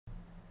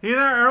Hey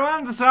there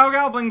everyone, this is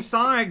Hobgoblin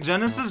Sonic,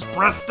 Genesis,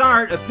 press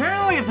start.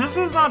 Apparently this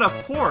is not a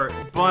port,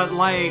 but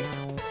like,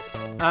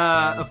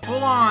 a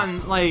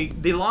full-on,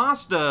 like, they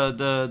lost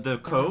the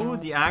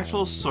code, the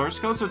actual source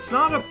code, so it's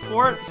not a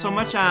port so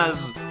much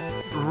as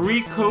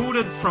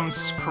recoded from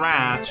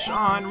scratch.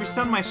 Oh, and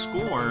reset my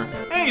score.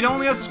 Hey, you don't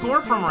only get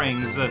score from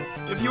rings.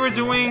 If you were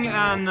doing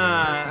an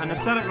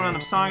aesthetic run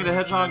of Sonic the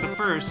Hedgehog the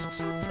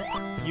First,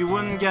 you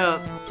wouldn't get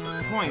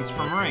points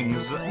from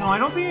rings. No, I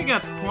don't think you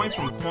get points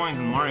from coins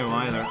in Mario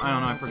either. I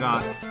don't know, I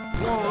forgot.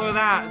 Whoa, look at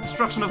that!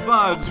 Destruction of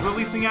bugs,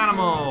 releasing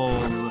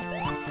animals!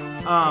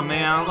 Oh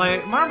man,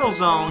 like, Marble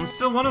Zone,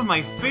 still one of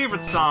my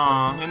favorite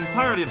songs in the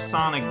entirety of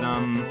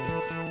Sonicdom.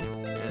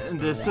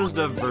 This is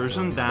the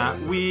version that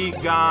we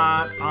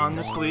got.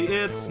 Honestly,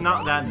 it's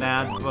not that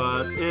bad,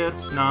 but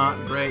it's not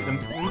great. The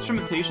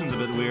instrumentation's a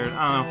bit weird.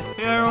 I don't know.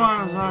 Hey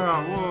everyone,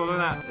 whoa, look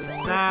at that.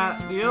 It's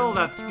that hill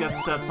that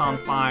gets set on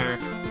fire.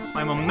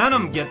 My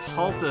momentum gets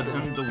halted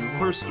in the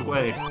worst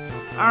way.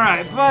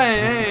 Alright, but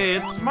hey,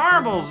 it's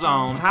Marble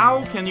Zone.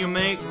 How can you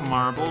make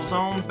Marble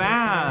Zone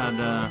bad?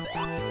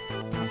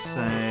 I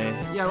say.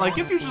 Yeah, like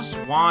if you just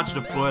watch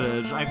the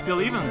footage, I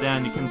feel even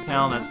then you can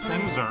tell that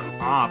things are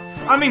off.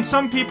 I mean,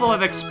 some people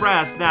have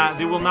expressed that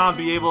they will not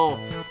be able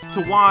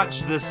to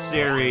watch this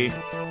series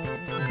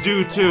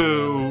due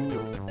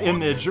to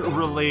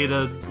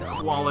image-related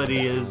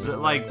qualities,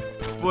 like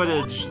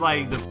footage,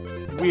 like the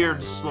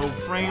weird slow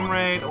frame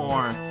rate,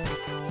 or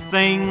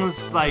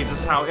things like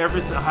just how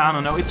everything, I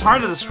don't know, it's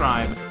hard to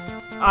describe.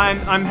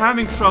 I'm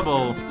having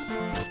trouble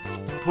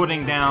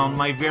putting down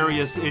my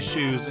various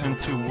issues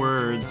into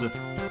words. But,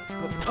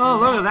 oh,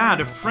 look at that,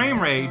 the frame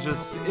rate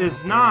just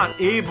is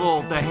not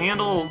able to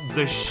handle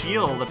the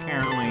shield,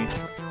 apparently.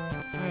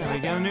 Hey, we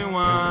got a new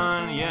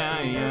one, yeah.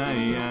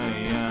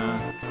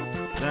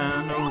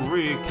 Then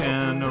we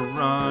can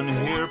run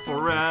here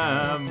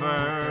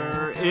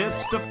forever.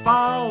 It's the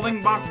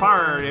falling block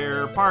part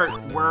here, part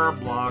where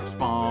blocks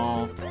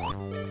fall.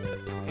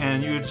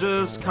 And you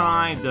just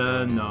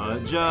kinda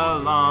nudge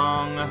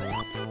along.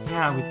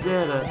 Yeah, we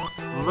did it.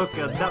 Look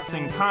at that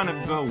thing kinda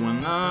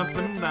going up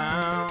and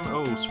down.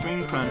 Oh,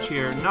 screen crunch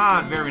here.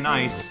 Not very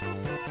nice.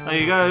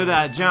 You gotta do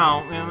that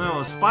jump, and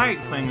those spike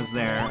things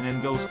there, and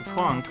it goes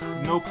clunk.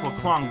 No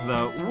clunk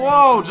though.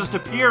 Whoa, just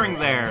appearing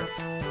there.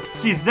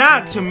 See,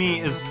 that to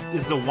me is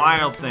the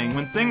wild thing,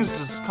 when things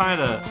just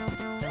kinda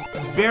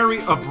very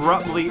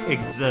abruptly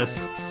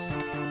exists.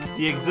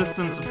 The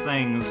existence of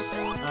things.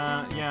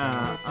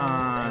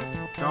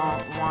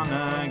 Don't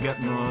wanna get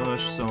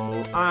mush,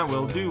 so I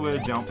will do a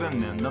jump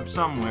and end up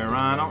somewhere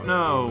I don't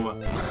know.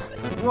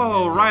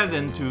 Whoa, right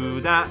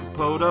into that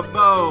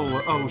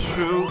Podobo. Oh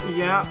shoot,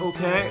 yeah,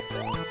 okay.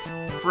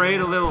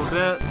 Afraid a little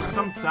bit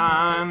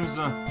sometimes.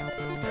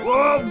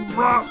 Whoa,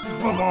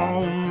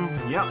 boom.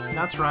 Yep,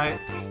 that's right.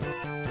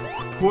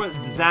 Put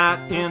that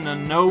in a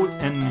note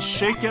and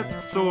shake it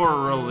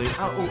thoroughly.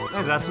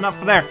 Oh, that's enough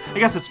for there. I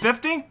guess it's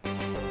 50?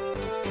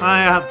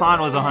 I thought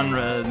it was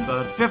 100,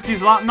 but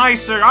 50's a lot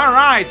nicer.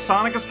 Alright,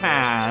 Sonic has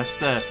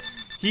passed.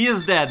 He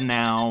is dead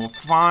now,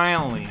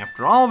 finally,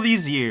 after all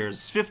these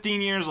years.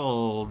 15 years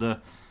old.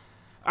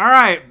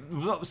 Alright,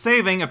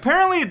 saving.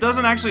 Apparently it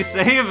doesn't actually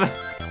save.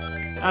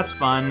 That's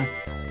fun.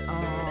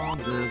 Oh,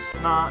 this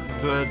not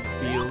good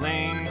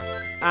feeling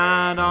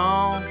at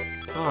all.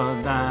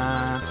 But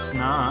that's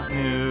not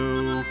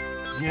new.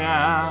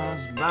 Yeah,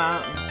 it's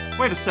bad.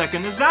 Wait a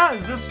second, is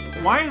that this?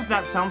 Why does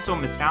that sound so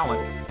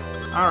metallic?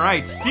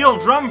 Alright, steel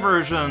drum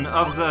version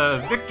of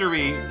the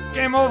victory.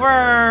 Game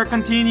over!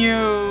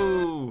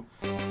 Continue!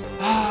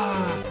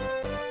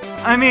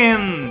 I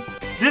mean,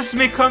 this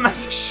may come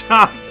as a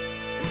shock.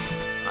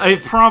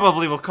 It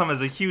probably will come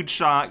as a huge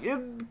shock.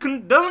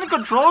 Doesn't it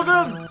control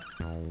good?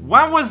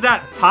 What was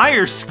that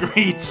tire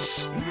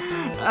screech?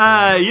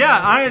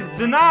 Yeah, I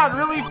did not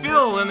really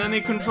feel in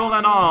any control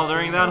at all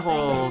during that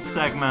whole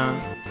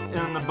segment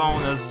in the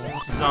bonus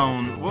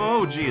zone.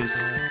 Whoa, jeez.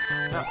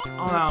 Yeah,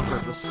 all that on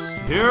purpose.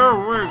 Here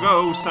we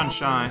go,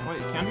 sunshine.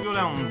 Wait, can we go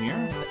down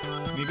here?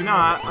 Maybe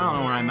not. I don't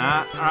know where I'm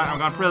at. Alright, I'm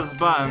gonna press this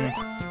button.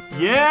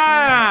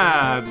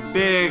 Yeah!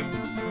 Big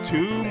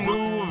 2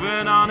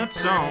 moving on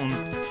its own.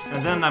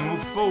 And then I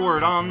moved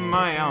forward on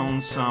my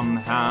own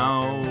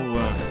somehow.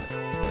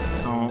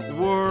 Don't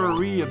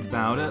worry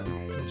about it.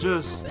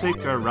 Just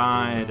take a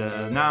ride.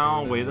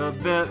 Now wait a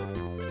bit.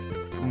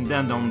 And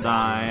then don't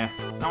die.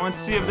 I want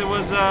to see if there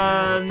was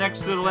a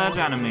next to the ledge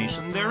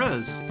animation. There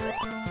is.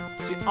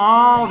 See,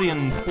 all the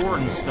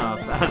important stuff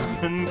has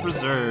been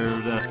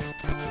preserved.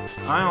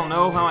 I don't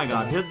know how I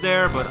got hit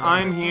there, but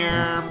I'm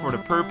here for the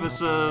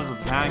purposes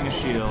of having a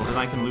shield that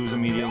I can lose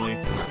immediately.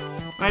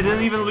 I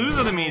didn't even lose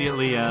it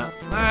immediately yet.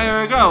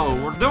 There we go.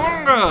 We're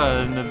doing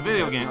good in the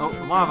video game. Oh,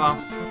 lava.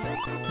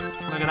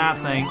 Look at that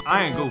thing.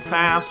 I can go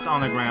fast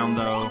on the ground,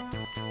 though.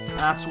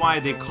 That's why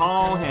they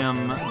call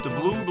him the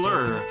Blue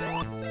Blur.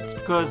 It's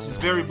because he's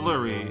very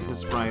blurry, his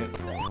sprite.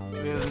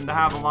 He doesn't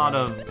have a lot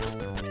of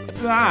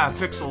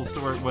pixels to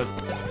work with.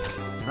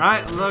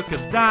 Right, look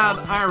at that.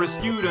 I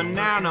rescued an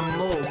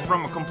animal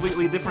from a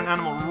completely different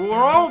animal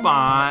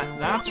robot.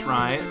 That's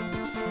right.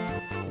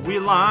 We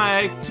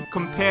like to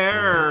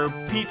compare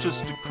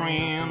peaches to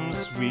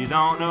creams. We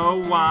don't know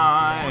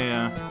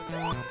why.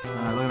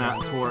 Look at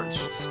that torch.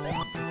 Just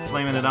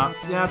flaming it up.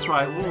 Yeah, that's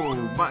right. Whoa,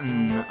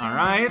 button.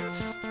 Alright.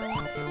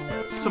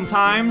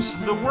 Sometimes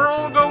the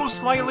world goes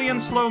slightly in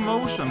slow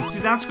motion. See,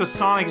 that's because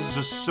Sonic is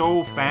just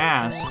so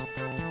fast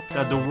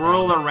that the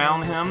world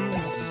around him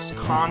is just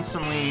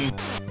constantly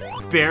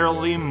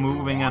barely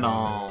moving at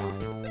all.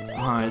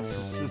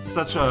 It's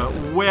such a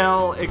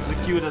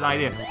well-executed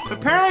idea.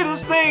 Apparently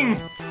this thing,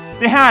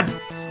 they had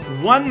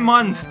 1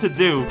 month to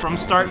do from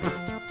start to...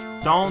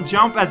 Don't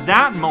jump at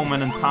that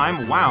moment in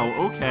time. Wow,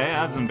 okay,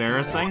 that's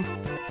embarrassing.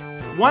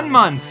 1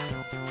 month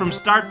from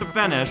start to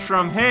finish.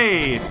 From,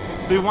 hey,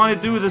 do you want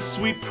to do this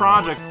sweet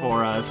project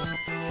for us?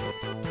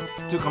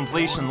 To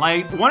completion.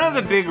 Like, one of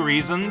the big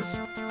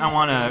reasons I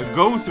want to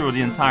go through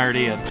the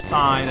entirety of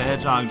Sonic the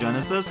Hedgehog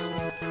Genesis,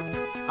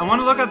 I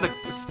want to look at the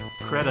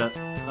credit.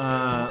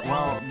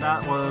 Well,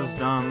 that was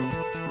dumb.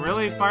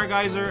 Really, Fire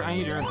Geyser? I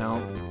need your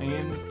help. I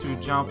need to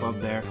jump up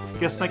there.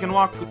 Guess I can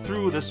walk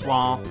through this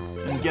wall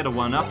and get a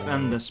 1-up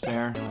and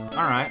despair.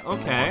 Alright,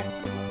 okay.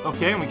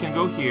 Okay, we can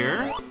go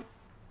here.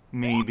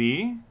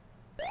 Maybe.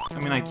 I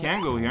mean, I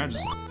can go here, I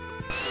just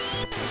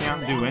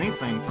can't do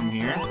anything from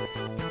here.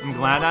 I'm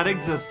glad that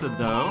existed,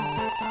 though.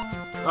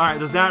 Alright,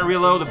 does that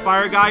reload the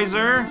Fire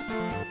Geyser?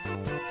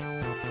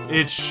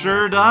 It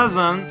sure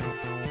doesn't.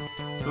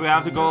 Do we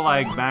have to go,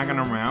 like, back and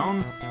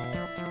around?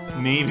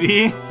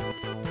 Maybe?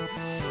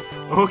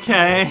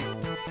 Okay.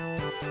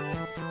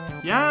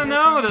 Yeah,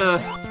 no, the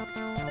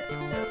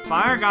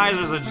Fire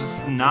Geysers are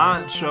just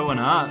not showing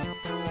up.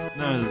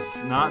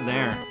 There's not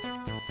there.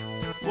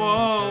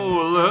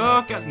 Whoa,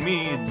 look at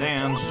me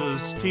dance,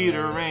 just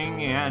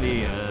teetering at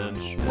the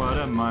edge. What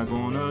am I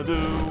gonna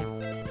do?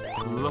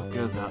 Look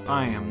at that,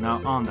 I am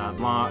now on that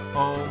block.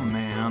 Oh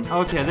man.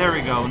 Okay, there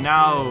we go.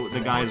 Now the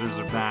geysers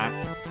are back.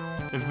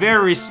 They're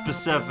very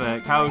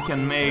specific how we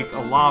can make a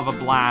lava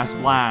blast.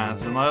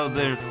 And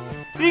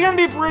they can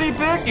be pretty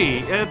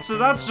picky.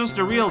 That's just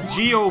a real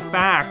geo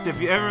fact. If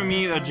you ever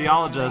meet a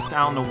geologist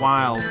out in the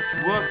wild,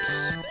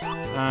 whoops,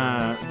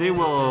 they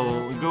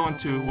will go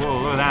into,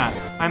 whoa, look at that.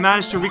 I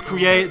managed to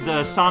recreate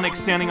the Sonic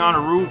standing on a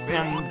roof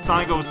in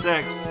Sonic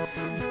 06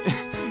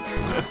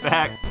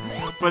 effect,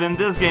 but in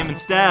this game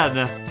instead,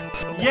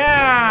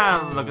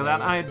 yeah, look at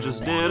that. I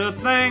just did a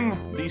thing.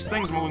 These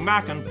things moving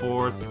back and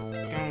forth.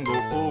 Go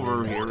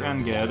over here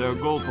and get a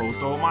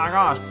goalpost. Oh my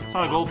gosh. It's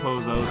not a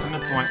goalpost though, it's a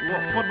midpoint.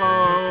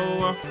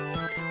 Whoa,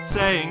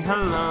 saying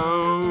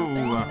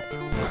hello.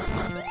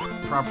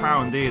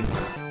 Proud indeed.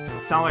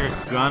 It sounds like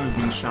a gun is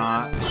being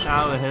shot.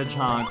 Shadow the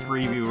Hedgehog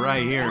preview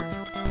right here.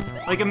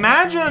 Like,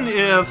 imagine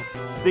if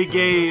they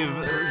gave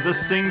the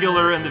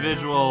singular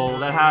individual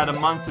that had a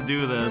month to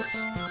do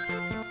this,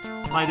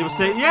 like, they would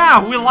say,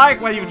 yeah, we like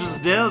what you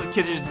just did.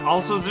 Could you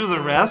also do the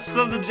rest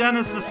of the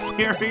Genesis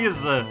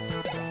series?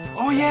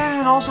 Oh yeah,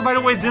 and also, by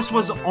the way, this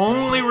was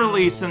only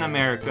released in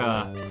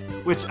America,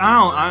 which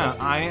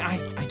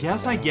I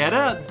guess I get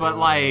it, but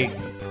like,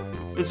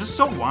 it's just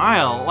so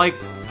wild. Like,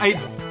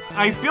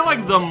 I feel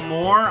like the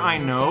more I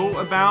know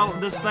about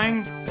this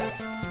thing,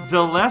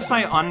 the less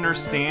I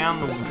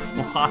understand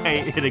why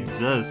it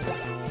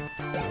exists.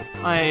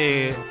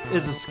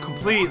 It's a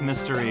complete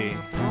mystery.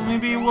 Well,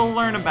 maybe we'll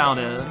learn about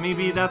it.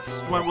 Maybe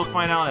that's what we'll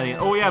find out.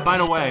 Oh yeah, by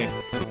the way.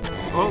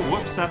 Oh,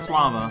 whoops, that's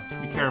lava.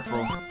 Be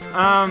careful.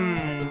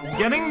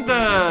 Getting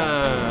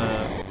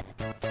the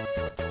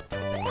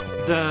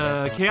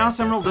Chaos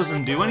Emerald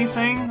doesn't do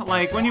anything.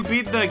 Like, when you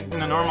beat the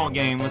normal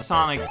game with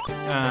Sonic,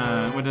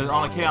 with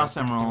all the Chaos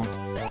Emerald,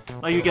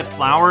 like, you get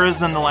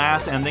flowers in the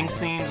last ending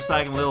scene, just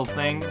like a little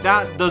thing.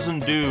 That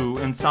doesn't do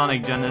in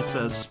Sonic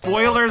Genesis.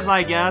 Spoilers,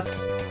 I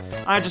guess.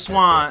 I just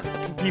want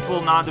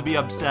people not to be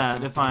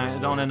upset if I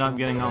don't end up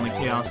getting all the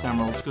Chaos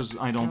Emeralds, because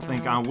I don't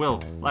think I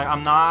will. Like,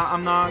 I'm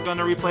not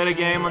gonna replay the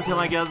game until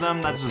I get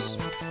them. That's just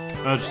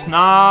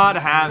not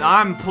happening.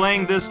 I'm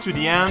playing this to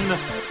the end,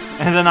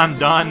 and then I'm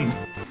done.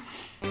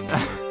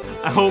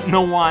 I hope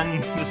no one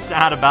is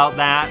sad about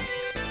that.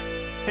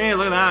 Hey,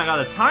 look at that, I got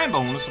a time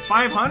bonus of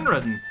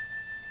 500.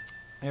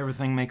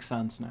 Everything makes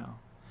sense now.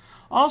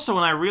 Also,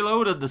 when I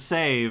reloaded the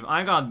save,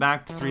 I got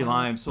back to 3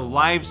 lives, so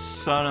lives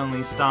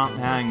suddenly stopped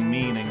having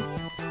meaning.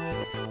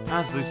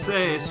 As they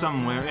say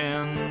somewhere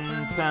in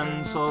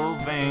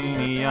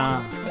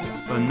Pennsylvania,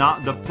 but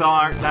not the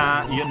part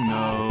that you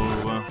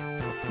know.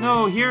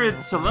 No, here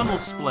it's a level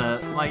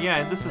split. Like,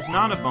 yeah, this is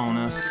not a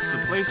bonus. This is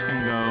a place you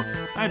can go.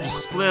 I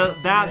just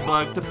split that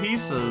bug to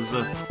pieces.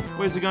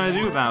 What is he gonna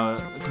do about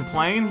it?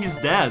 Complain? He's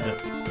dead.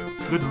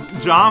 Good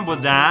job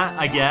with that,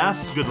 I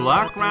guess. Good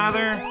luck,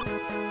 rather.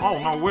 Oh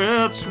no,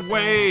 it's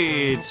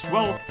Waits.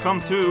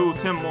 Welcome to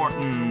Tim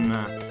Morton.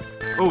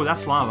 Oh,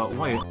 that's lava.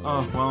 Wait.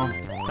 Oh, well,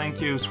 thank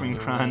you, Screen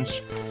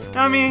Crunch.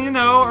 I mean, you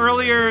know,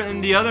 earlier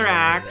in the other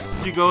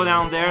acts, you go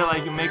down there,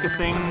 like, you make a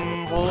thing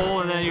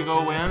hole, and then you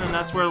go in, and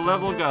that's where the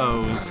level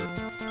goes.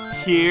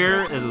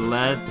 Here, it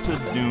led to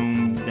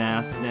doom.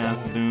 Death,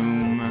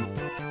 doom.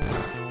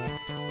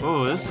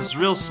 Oh, this is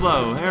real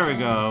slow. There we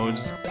go.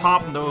 Just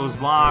popping those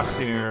blocks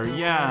here.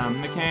 Yeah,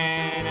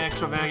 mechanic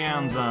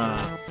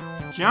extravaganza.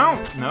 Jump!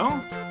 No?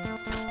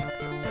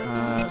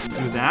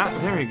 Do that.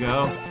 There you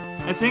go.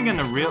 I think in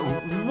the real...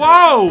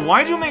 Whoa!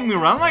 Why'd you make me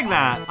run like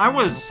that?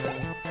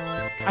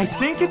 I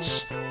think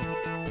it's...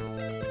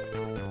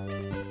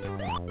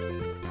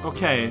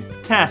 Okay,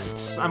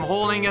 tests. I'm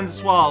holding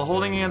against wall,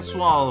 holding against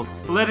wall,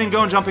 letting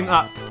go and jumping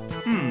up.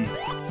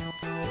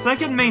 So I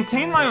could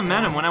maintain my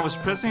momentum when I was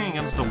pressing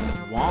against the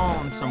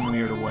wall in some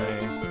weird way.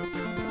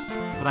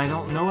 But I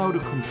don't know how to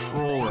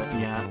control it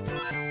yet.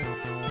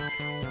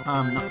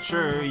 I'm not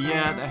sure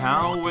yet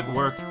how it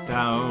worked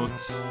out.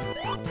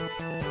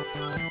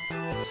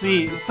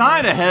 See,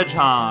 Sonic the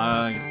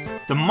Hedgehog,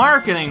 the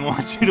marketing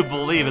wants you to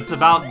believe it's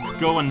about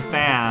going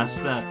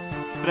fast. But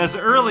as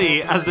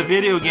early as the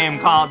video game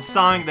called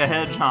Sonic the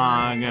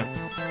Hedgehog,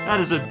 that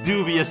is a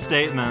dubious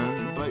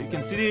statement. But you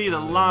can see the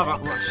lava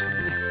rush.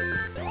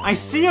 I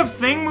see a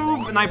thing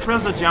move and I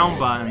press the jump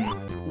button.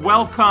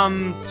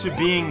 Welcome to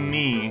being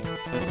me.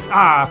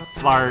 Ah,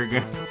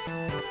 flarg.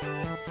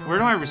 Where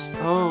do I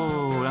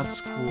oh, that's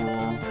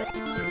cool.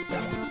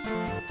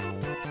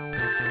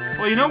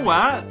 Well, you know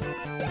what?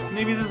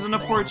 Maybe this is an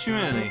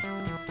opportunity.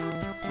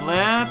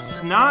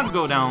 Let's not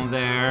go down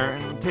there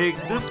and take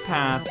this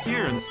path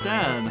here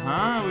instead,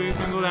 huh? We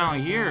can go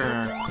down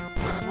here.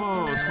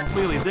 Whoa, it's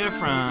completely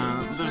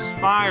different. There's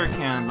fire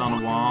cans on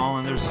the wall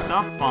and there's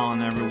stuff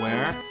falling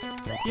everywhere.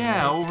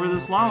 Yeah, over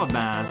this lava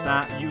bath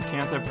that you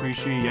can't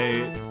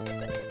appreciate.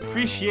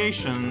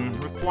 Appreciation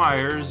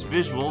requires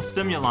visual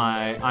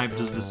stimuli. I've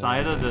just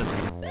decided that...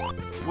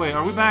 Wait,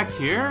 are we back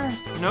here?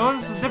 No,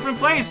 this is a different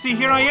place. See,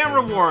 here I am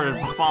rewarded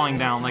for falling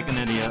down like an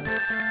idiot.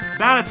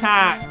 Bad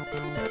attack!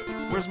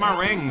 Where's my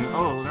ring?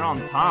 Oh, they're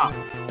on top.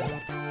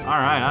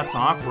 Alright, that's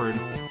awkward.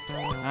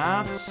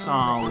 That's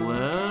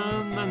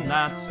solid, and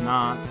that's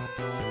not.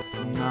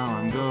 Now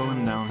I'm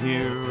going down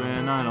here,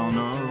 and I don't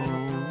know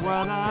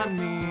what that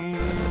means.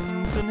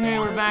 And hey,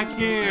 we're back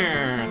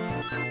here.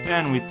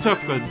 And we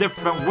took a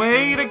different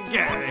way to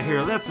get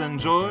here. Let's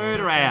enjoy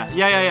the ride.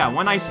 Yeah.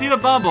 When I see the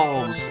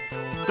bubbles,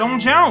 don't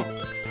jump.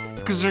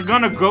 Because they're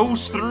gonna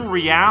ghost through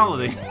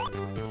reality.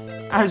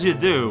 As you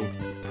do.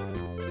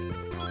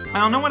 I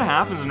don't know what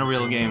happens in a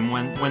real game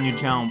when you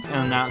jump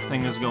and that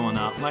thing is going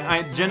up. Like,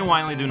 I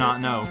genuinely do not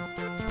know.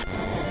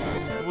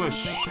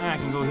 Whoosh. Yeah, I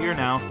can go here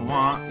now if I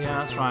want. Yeah,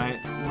 that's right.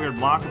 Weird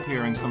block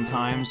appearing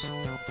sometimes.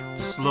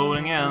 Just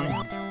loading in.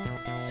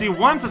 See,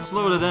 once it's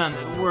loaded in,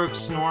 it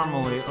works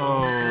normally.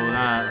 Oh,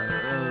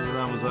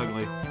 that was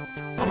ugly.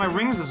 Oh, my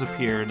rings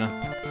disappeared.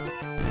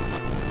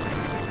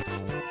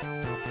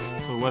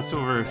 So what's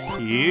over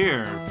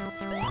here?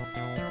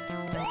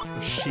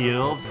 A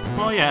shield?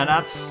 Well, yeah,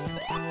 that's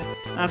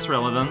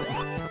relevant.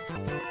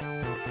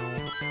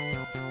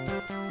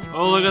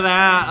 Oh, look at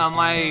that! I'm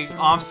like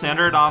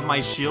off-centered off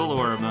my shield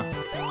orb.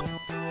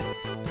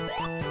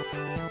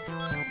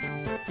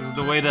 This is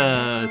the way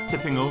the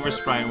tipping over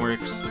sprite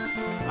works.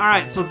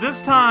 Alright, so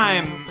this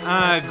time,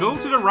 go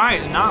to the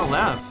right and not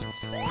left.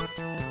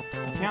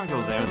 I can't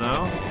go there,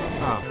 though.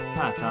 Oh,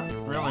 that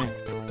really?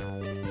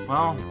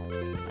 Well,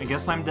 I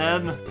guess I'm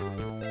dead.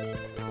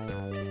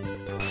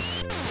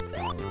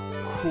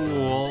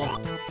 Cool.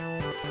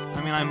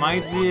 I mean, I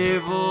might be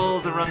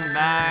able to run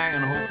back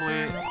and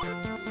hopefully...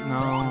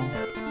 No.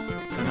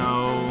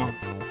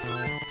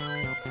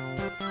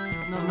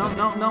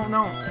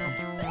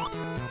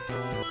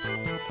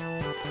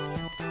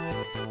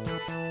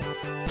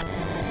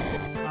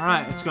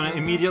 Alright, it's gonna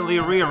immediately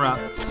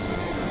re-erupt.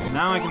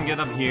 Now I can get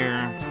up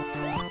here.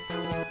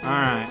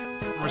 Alright,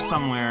 we're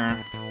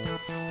somewhere.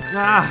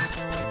 Ah!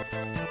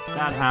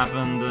 That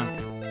happened.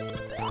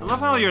 I love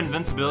how your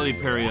invincibility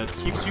period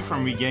keeps you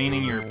from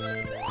regaining your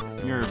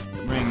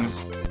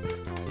rings.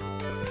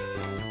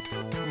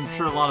 I'm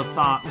sure a lot of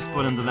thought was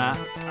put into that.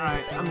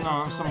 Alright, I'm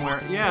going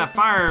somewhere. Yeah,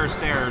 fire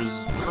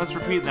stairs. Let's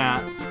repeat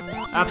that.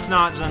 That's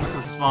not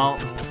Genesis' fault.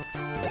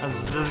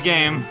 That's this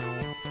game.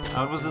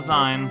 How it was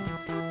designed.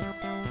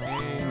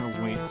 Okay,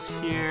 no weights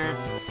here.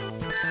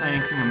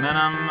 Thank you,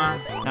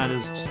 momentum. That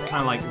is just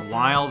kind of like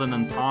wild and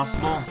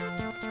impossible.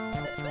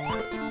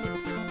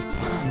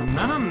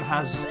 Momentum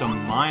has just a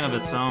mind of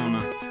its own.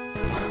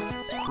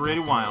 It's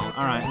pretty wild.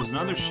 Alright, there's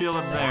another shield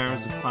up there.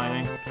 It's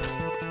exciting.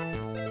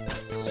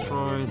 Let's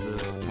destroy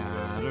this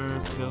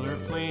caterpillar,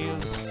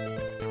 please.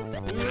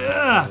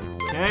 Ugh!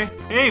 Okay.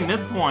 Hey,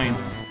 midpoint.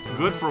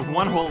 Good for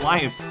one whole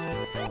life.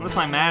 Unless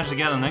I manage to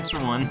get an extra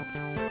one.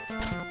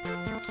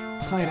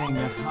 Exciting.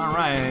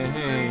 Alright,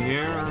 hey,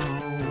 here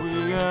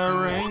we got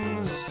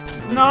rings.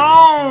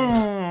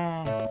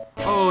 No!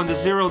 Oh, and the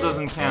 0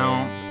 doesn't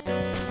count.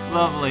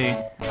 Lovely.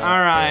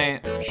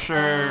 Alright,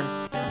 sure.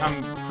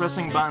 I'm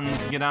pressing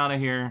buttons to get out of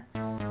here.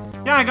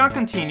 Yeah, I got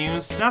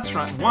continues. That's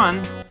right.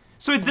 1.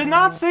 So it did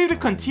not save the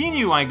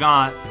continue I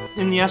got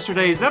in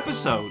yesterday's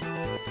episode.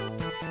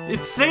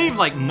 It saved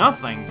like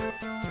nothing.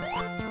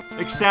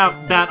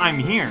 Except that I'm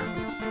here.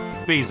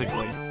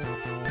 Basically.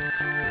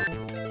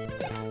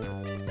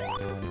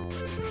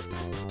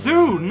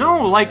 Dude,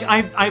 no, like,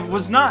 I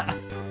was not...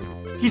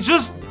 He's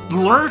just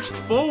lurched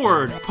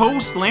forward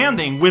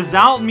post-landing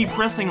without me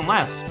pressing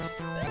left.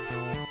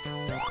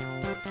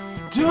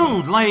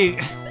 Dude,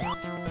 like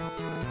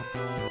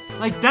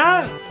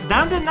that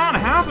did not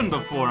happen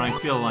before, I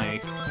feel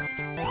like.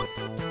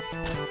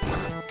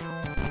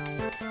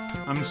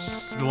 I'm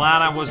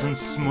glad I wasn't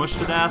smushed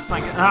to death.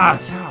 Like,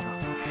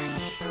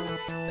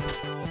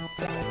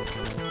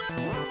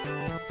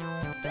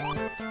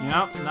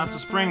 yep, that's a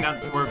spring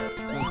that worked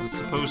as it's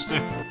supposed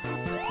to.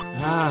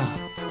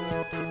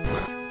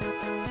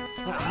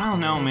 I don't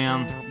know,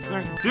 man.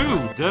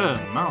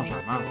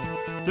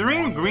 They're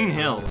in Green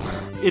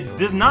Hills. It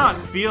did not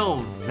feel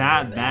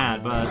that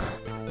bad, but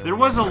there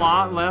was a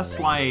lot less,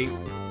 like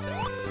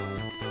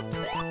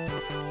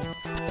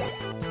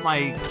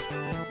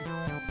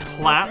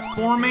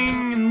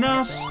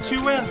platformingness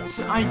to it,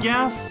 I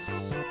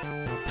guess.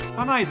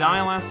 How did I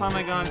die last time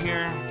I got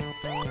here?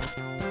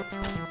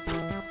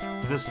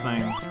 This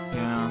thing,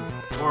 yeah.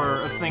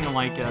 Or a thing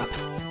like it.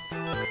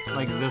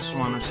 Like this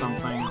one or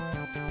something.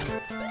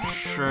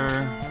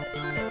 Sure.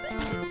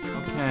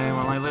 Okay,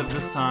 well I live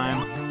this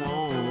time.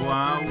 Whoa,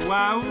 wow,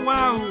 wow,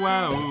 wow,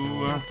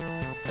 wow.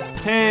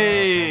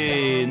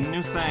 Hey,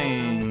 new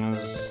things.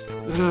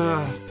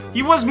 Ugh.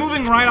 He was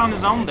moving right on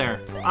his own there.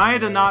 I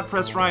did not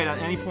press right at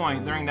any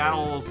point during that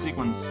whole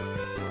sequence.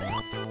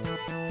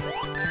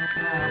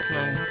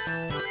 Okay.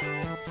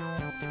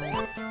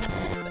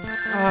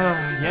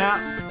 Yeah.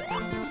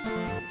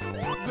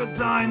 Good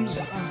times.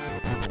 So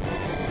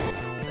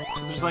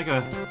there's like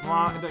a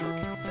lot.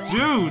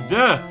 Dude!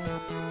 Yeah.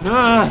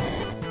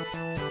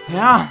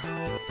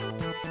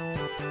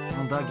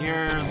 Well, the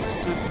gears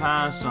to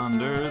pass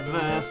under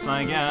this,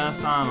 I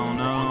guess. I don't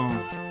know.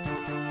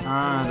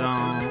 I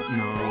don't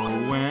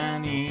know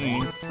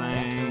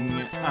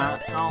anything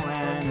at all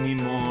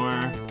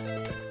anymore.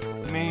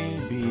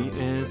 Maybe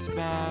it's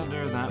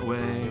better that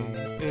way.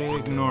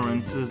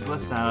 Ignorance is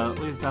bliss, at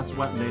least that's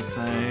what they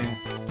say.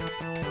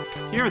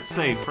 Here it's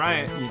safe,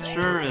 right? It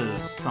sure is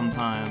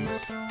sometimes.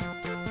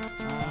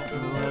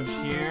 Village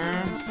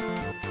here.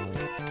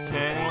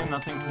 Okay,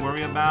 nothing to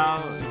worry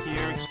about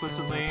here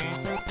explicitly.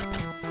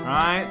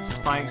 Right,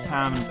 Spike's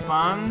having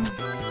fun.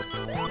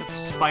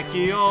 It's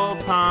spiky old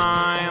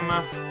time.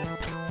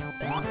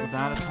 Yeah,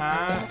 that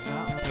attack.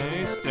 Yeah,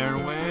 okay,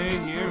 stairway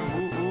here.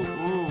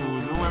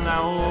 Ooh, doing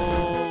that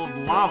old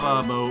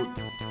lava boat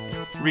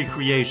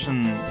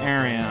recreation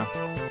area.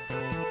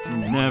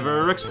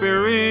 Never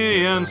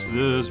experienced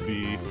this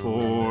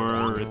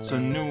before. It's a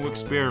new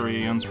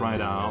experience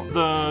right out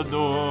the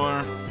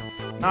door.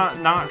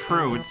 Not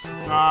true. It's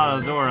not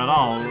a door at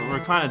all. We're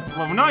kind of,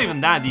 well, we're not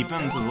even that deep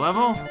into the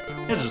level.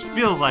 It just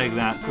feels like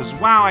that, because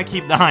wow, I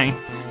keep dying.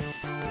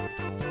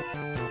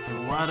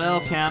 What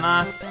else can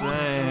I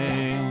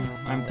say?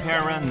 I'm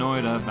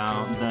paranoid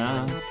about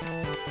death.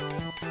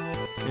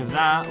 If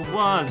that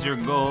was your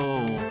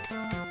goal,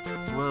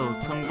 well,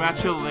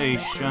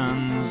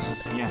 congratulations.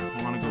 Yeah,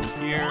 I want to go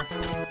here.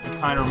 I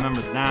kind of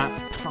remember that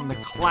from the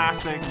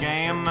classic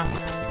game,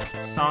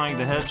 Sonic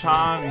the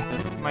Hedgehog.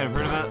 You might have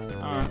heard of it.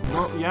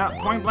 Well, yeah,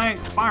 point blank,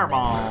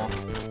 fireball.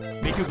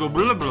 Make you go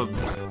blub blub.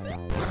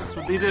 That's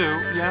what they do.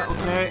 Yeah,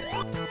 okay.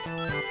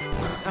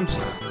 I'm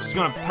just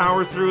gonna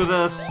power through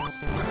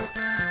this.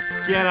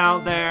 Get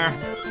out there.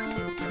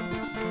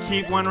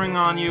 Keep wandering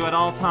on you at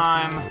all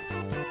time.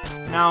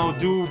 Now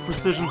do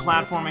precision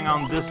platforming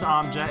on this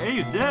object. Hey,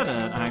 you did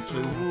it,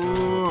 actually.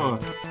 Whoa.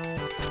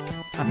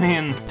 I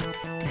mean,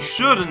 you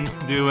shouldn't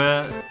do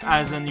it,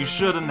 as in you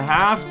shouldn't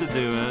have to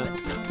do it.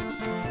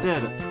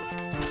 Did it.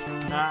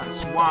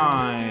 That's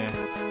why.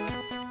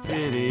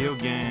 Video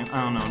game.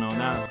 I don't know, no,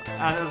 that,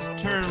 as a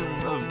term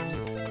of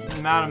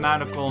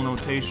mathematical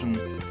notation,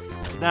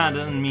 that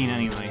doesn't mean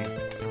anything.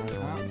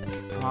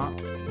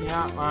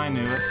 Yeah, I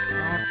knew it.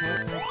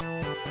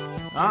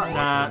 Okay.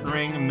 That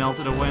ring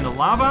melted away into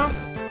lava.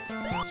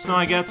 So now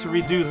I get to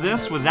redo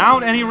this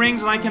without any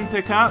rings that I can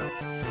pick up.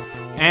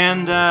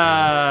 And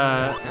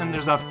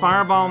there's a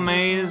fireball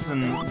maze,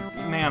 and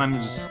man, I'm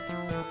just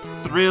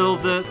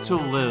thrilled to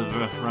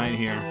live right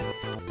here.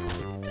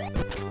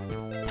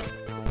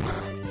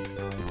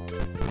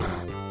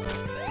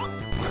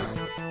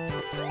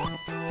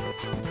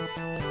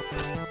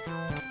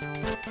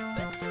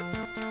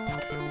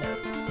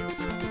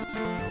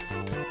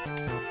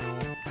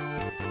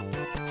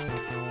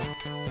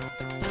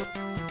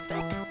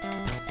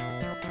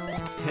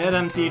 Head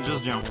empty,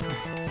 just jump.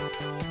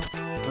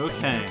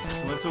 Okay,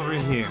 so what's over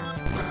here?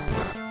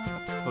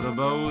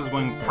 Photobows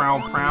going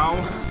prow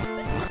prow.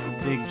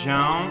 Big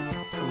jump.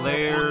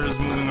 Layers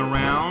moving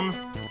around.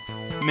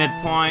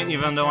 Midpoint,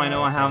 even though I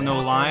know I have no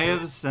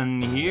lives.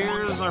 And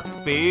here's our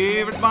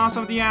favorite boss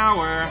of the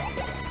hour.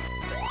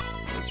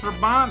 It's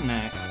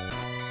Robotnik.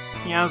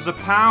 He has the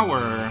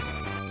power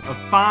of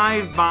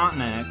 5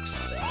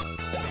 Botniks.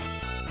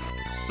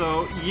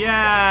 So,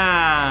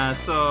 yeah,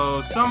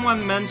 so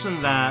someone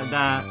mentioned that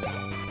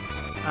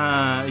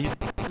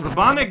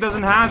Robotnik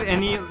doesn't have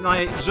any,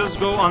 like, just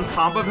go on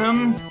top of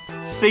him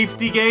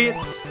safety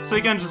gates, so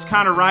he can just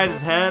kind of ride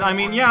his head. I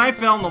mean, yeah, I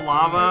fell in the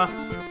lava,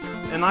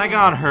 and I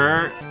got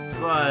hurt,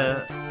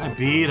 but I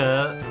beat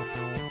it.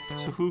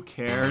 So who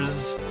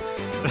cares?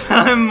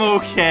 I'm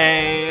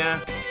okay.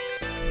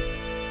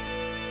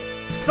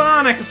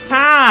 Sonic has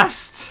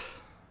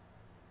passed!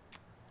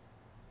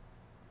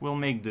 We'll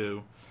make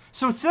do.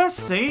 So it says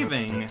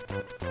saving,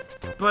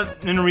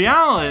 but in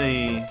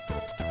reality,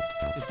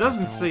 it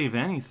doesn't save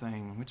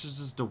anything, which is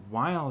just the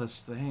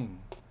wildest thing.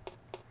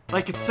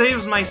 Like, it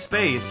saves my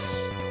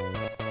space.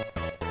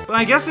 But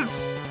I guess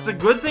it's a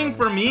good thing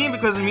for me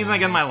because it means I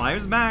get my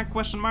lives back,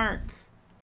 question mark.